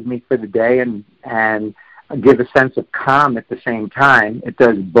energize me for the day and give a sense of calm at the same time. It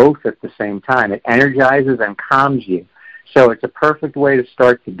does both at the same time. It energizes and calms you. So it's a perfect way to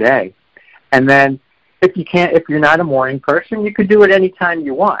start the day. And then if you're not a morning person, you could do it any time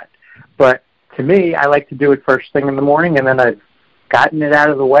you want. But to me, I like to do it first thing in the morning, and then I've gotten it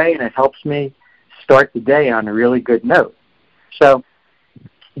out of the way, and it helps me start the day on a really good note. So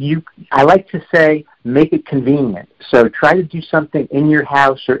I like to say, make it convenient. So try to do something in your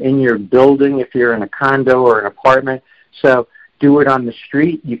house or in your building if you're in a condo or an apartment. So do it on the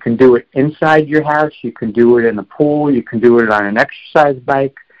street. You can do it inside your house. You can do it in a pool. You can do it on an exercise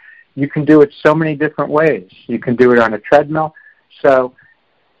bike. You can do it so many different ways. You can do it on a treadmill. So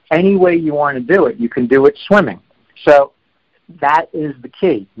any way you want to do it, you can do it swimming. So that is the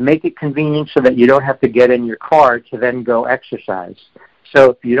key. Make it convenient so that you don't have to get in your car to then go exercise. So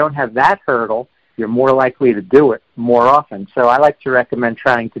if you don't have that hurdle, you're more likely to do it more often. So I like to recommend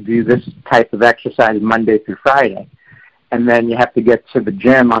trying to do this type of exercise Monday through Friday. And then you have to get to the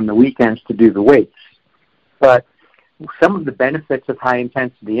gym on the weekends to do the weights. But some of the benefits of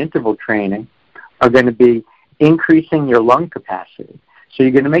high-intensity interval training are going to be increasing your lung capacity. So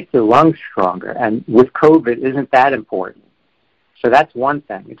you're going to make your lungs stronger. And with COVID, isn't that important? So that's one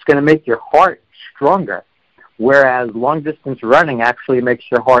thing. It's going to make your heart stronger, whereas long-distance running actually makes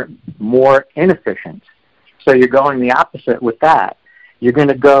your heart more inefficient. So you're going the opposite with that. You're going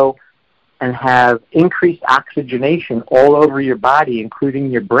to go and have increased oxygenation all over your body,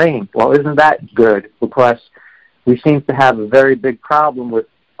 including your brain. Well, isn't that good? Because we seem to have a very big problem with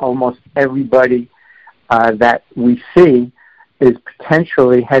almost everybody that we see is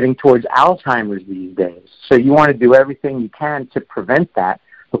potentially heading towards Alzheimer's these days. So you want to do everything you can to prevent that,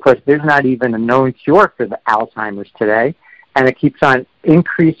 because there's not even a known cure for the Alzheimer's today, and it keeps on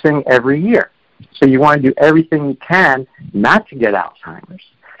increasing every year. So you want to do everything you can not to get Alzheimer's.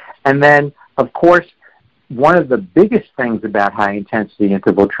 And then, of course, one of the biggest things about high-intensity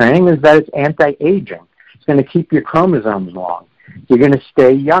interval training is that it's anti-aging. It's going to keep your chromosomes long. You're going to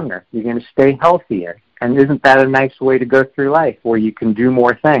stay younger. You're going to stay healthier. And isn't that a nice way to go through life, where you can do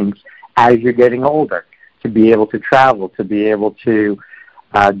more things as you're getting older, to be able to travel, to be able to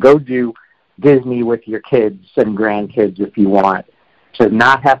go do Disney with your kids and grandkids if you want, to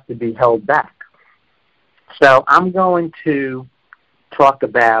not have to be held back. So I'm going to talk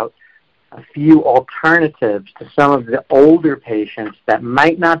about a few alternatives to some of the older patients that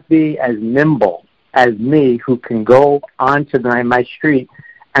might not be as nimble as me, who can go onto my street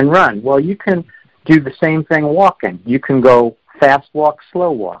and run. Well, you can do the same thing walking. You can go fast walk,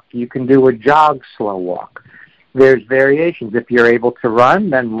 slow walk. You can do a jog, slow walk. There's variations. If you're able to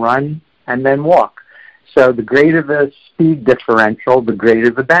run and then walk. So the greater the speed differential, the greater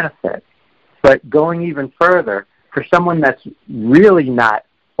the benefit. But going even further, for someone that's really not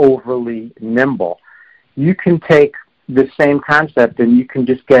overly nimble, you can take the same concept and you can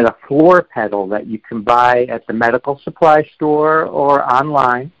just get a floor pedal that you can buy at the medical supply store or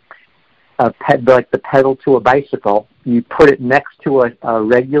online, like the pedal to a bicycle. You put it next to a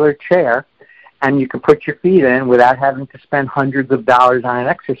regular chair, and you can put your feet in without having to spend hundreds of dollars on an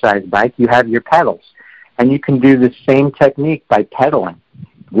exercise bike. You have your pedals. And you can do the same technique by pedaling.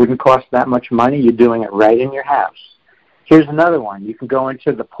 Wouldn't cost that much money. You're doing it right in your house. Here's another one. You can go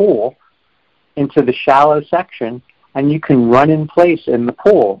into the pool, into the shallow section, and you can run in place in the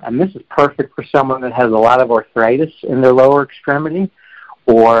pool. And this is perfect for someone that has a lot of arthritis in their lower extremity,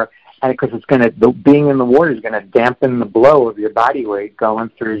 or because being in the water is going to dampen the blow of your body weight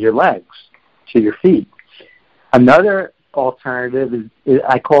going through your legs to your feet. Another alternative is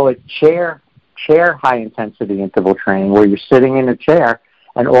I call it chair high-intensity interval training, where you're sitting in a chair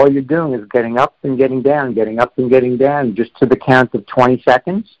and all you're doing is getting up and getting down, just to the count of 20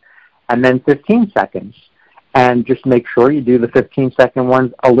 seconds and then 15 seconds. And just make sure you do the 15-second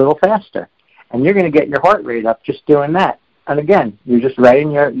ones a little faster. And you're going to get your heart rate up just doing that. And again, you're just right in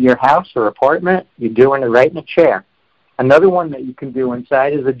your house or apartment. You're doing it right in a chair. Another one that you can do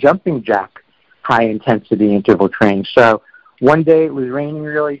inside is a jumping jack high-intensity interval training. So one day it was raining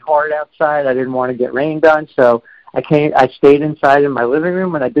really hard outside. I didn't want to get rained on, so I stayed inside in my living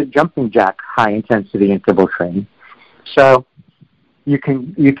room and I did jumping jack high-intensity interval training. So you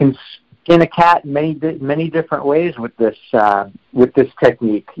can skin a cat many different ways with this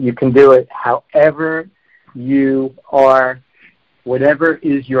technique. You can do it however you are, whatever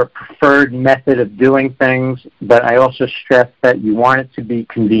is your preferred method of doing things, but I also stress that you want it to be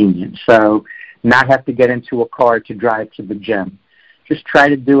convenient. So not have to get into a car to drive to the gym. Just try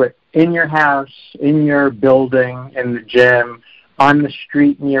to do it in your house, in your building, in the gym, on the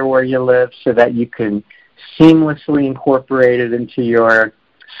street near where you live, so that you can seamlessly incorporate it into your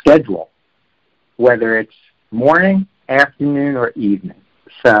schedule, whether it's morning, afternoon, or evening.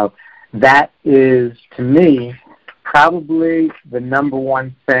 So that is, to me, probably the number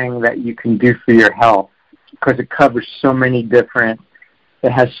one thing that you can do for your health, because it covers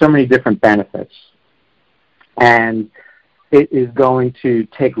it has so many different benefits. And it is going to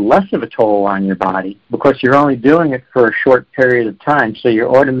take less of a toll on your body because you're only doing it for a short period of time. So you're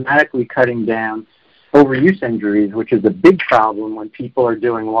automatically cutting down overuse injuries, which is a big problem when people are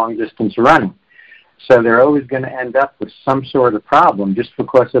doing long-distance running. So they're always going to end up with some sort of problem just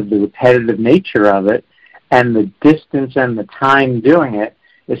because of the repetitive nature of it and the distance and the time doing it.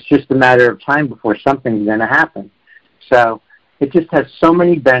 It's just a matter of time before something's going to happen. So it just has so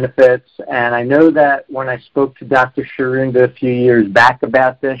many benefits, and I know that when I spoke to Dr. Sherunda a few years back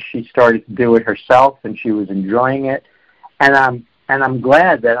about this, she started to do it herself, and she was enjoying it. And I'm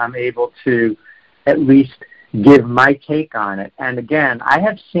glad that I'm able to at least give my take on it. And again, I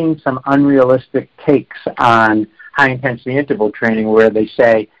have seen some unrealistic takes on high-intensity interval training where they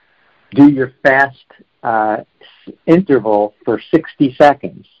say, do your fast interval for 60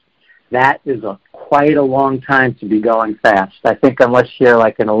 seconds. That is quite a long time to be going fast. I think unless you're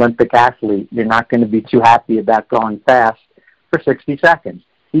like an Olympic athlete, you're not going to be too happy about going fast for 60 seconds.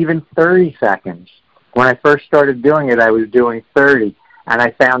 Even 30 seconds. When I first started doing it, I was doing 30, and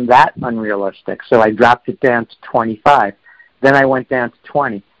I found that unrealistic. So I dropped it down to 25. Then I went down to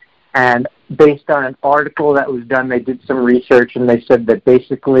 20. And based on an article that was done, they did some research, and they said that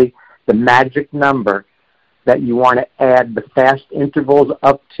basically the magic number that you want to add the fast intervals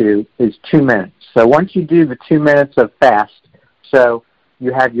up to is 2 minutes. So once you do the 2 minutes of fast, so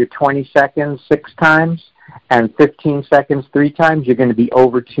you have your 20 seconds 6 times and 15 seconds 3 times, you're going to be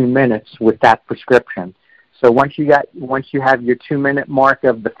over 2 minutes with that prescription. So once you have your 2 minute mark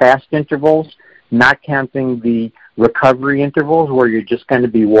of the fast intervals, not counting the recovery intervals where you're just going to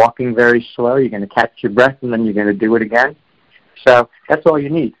be walking very slow, you're going to catch your breath and then you're going to do it again. So that's all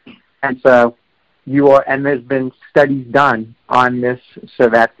you need. And so and there's been studies done on this so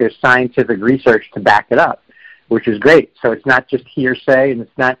that there's scientific research to back it up, which is great. So it's not just hearsay and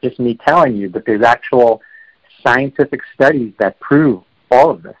it's not just me telling you, but there's actual scientific studies that prove all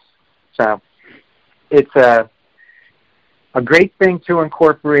of this. So it's a great thing to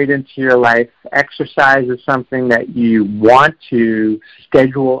incorporate into your life. Exercise is something that you want to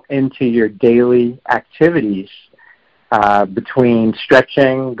schedule into your daily activities. Between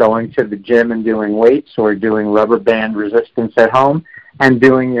stretching, going to the gym and doing weights, or doing rubber band resistance at home, and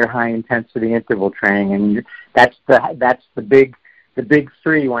doing your high-intensity interval training. And that's the big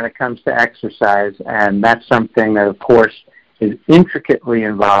three when it comes to exercise, and that's something that, of course, is intricately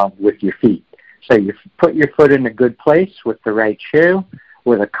involved with your feet. So you put your foot in a good place with the right shoe,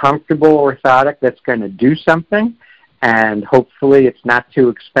 with a comfortable orthotic that's going to do something, and hopefully it's not too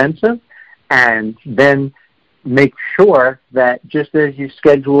expensive. And then make sure that just as you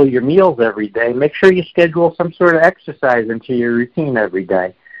schedule your meals every day, make sure you schedule some sort of exercise into your routine every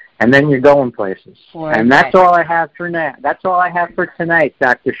day. And then you're going places. And that's all I have for now. That's all I have for tonight,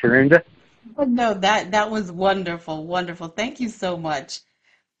 Dr. Sherunda. No, that was wonderful, wonderful. Thank you so much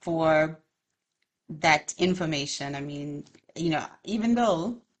for that information. I mean, even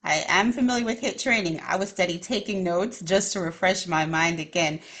though I am familiar with HIIT training, I was steady taking notes just to refresh my mind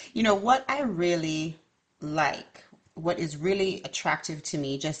again. What I really like, what is really attractive to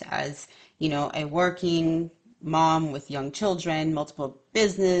me, just as, a working mom with young children, multiple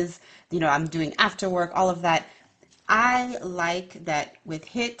business, I'm doing after work, all of that. I like that with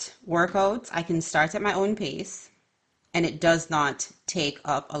HIIT workouts, I can start at my own pace and it does not take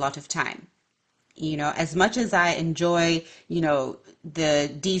up a lot of time. As much as I enjoy,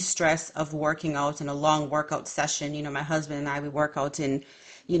 the de-stress of working out in a long workout session, my husband and I, we work out in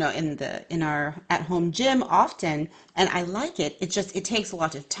our at-home gym often, and I like it. It takes a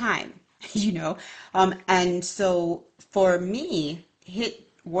lot of time, and so for me, HIIT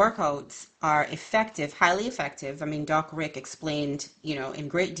workouts are effective, highly effective. I mean, Doc Rick explained, in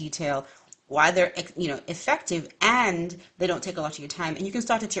great detail why they're, effective, and they don't take a lot of your time, and you can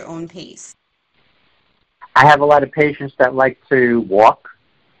start at your own pace. I have a lot of patients that like to walk,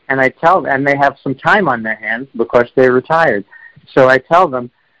 and I tell them, and they have some time on their hands because they're retired. So I tell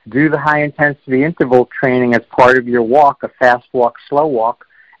them, do the high-intensity interval training as part of your walk, a fast walk, slow walk,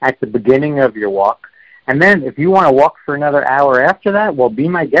 at the beginning of your walk. And then if you want to walk for another hour after that, well, be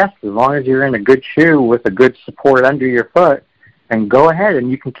my guest. As long as you're in a good shoe with a good support under your foot, then go ahead and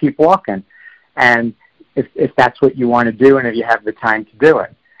you can keep walking. And if that's what you want to do and if you have the time to do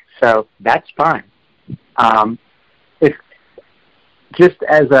it. So that's fine. If just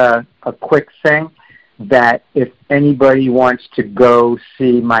as a quick thing, that if anybody wants to go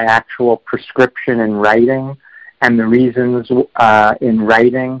see my actual prescription in writing and the reasons in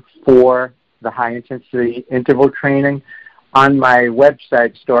writing for the high-intensity interval training, on my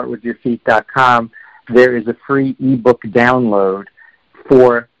website, startwithyourfeet.com, there is a free ebook download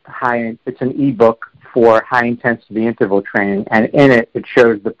for it's an ebook for high-intensity interval training, and in it, it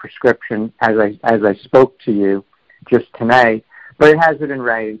shows the prescription as I spoke to you just tonight, but it has it in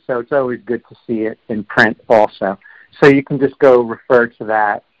writing, so it's always good to see it in print also. So you can just go refer to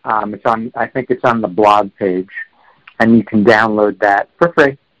that. I think it's on the blog page, and you can download that for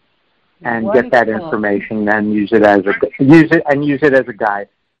free and Wonderful. Get that information and use it as a guide.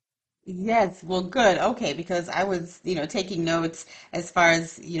 Yes, well, good. Okay, because I was, taking notes as far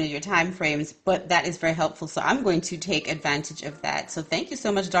as, your time frames, but that is very helpful. So I'm going to take advantage of that. So thank you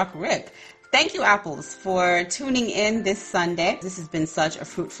so much, Dr. Rick. Thank you, Apples, for tuning in this Sunday. This has been such a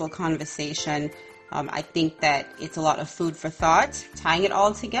fruitful conversation. I think that it's a lot of food for thought. Tying it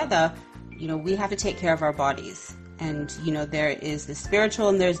all together, we have to take care of our bodies. And, there is the spiritual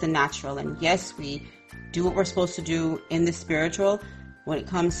and there's the natural. And yes, we do what we're supposed to do in the spiritual. When it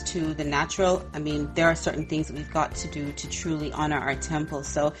comes to the natural, there are certain things that we've got to do to truly honor our temple.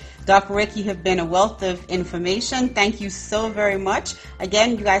 So, Dr. Rick, you have been a wealth of information. Thank you so very much.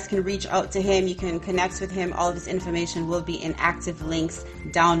 Again, you guys can reach out to him. You can connect with him. All of this information will be in active links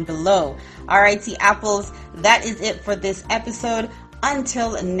down below. Alrighty, Apples, that is it for this episode.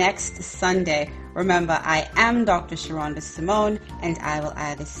 Until next Sunday, remember, I am Dr. Sherunda Simone, and I will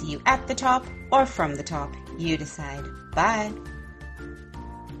either see you at the top or from the top. You decide. Bye.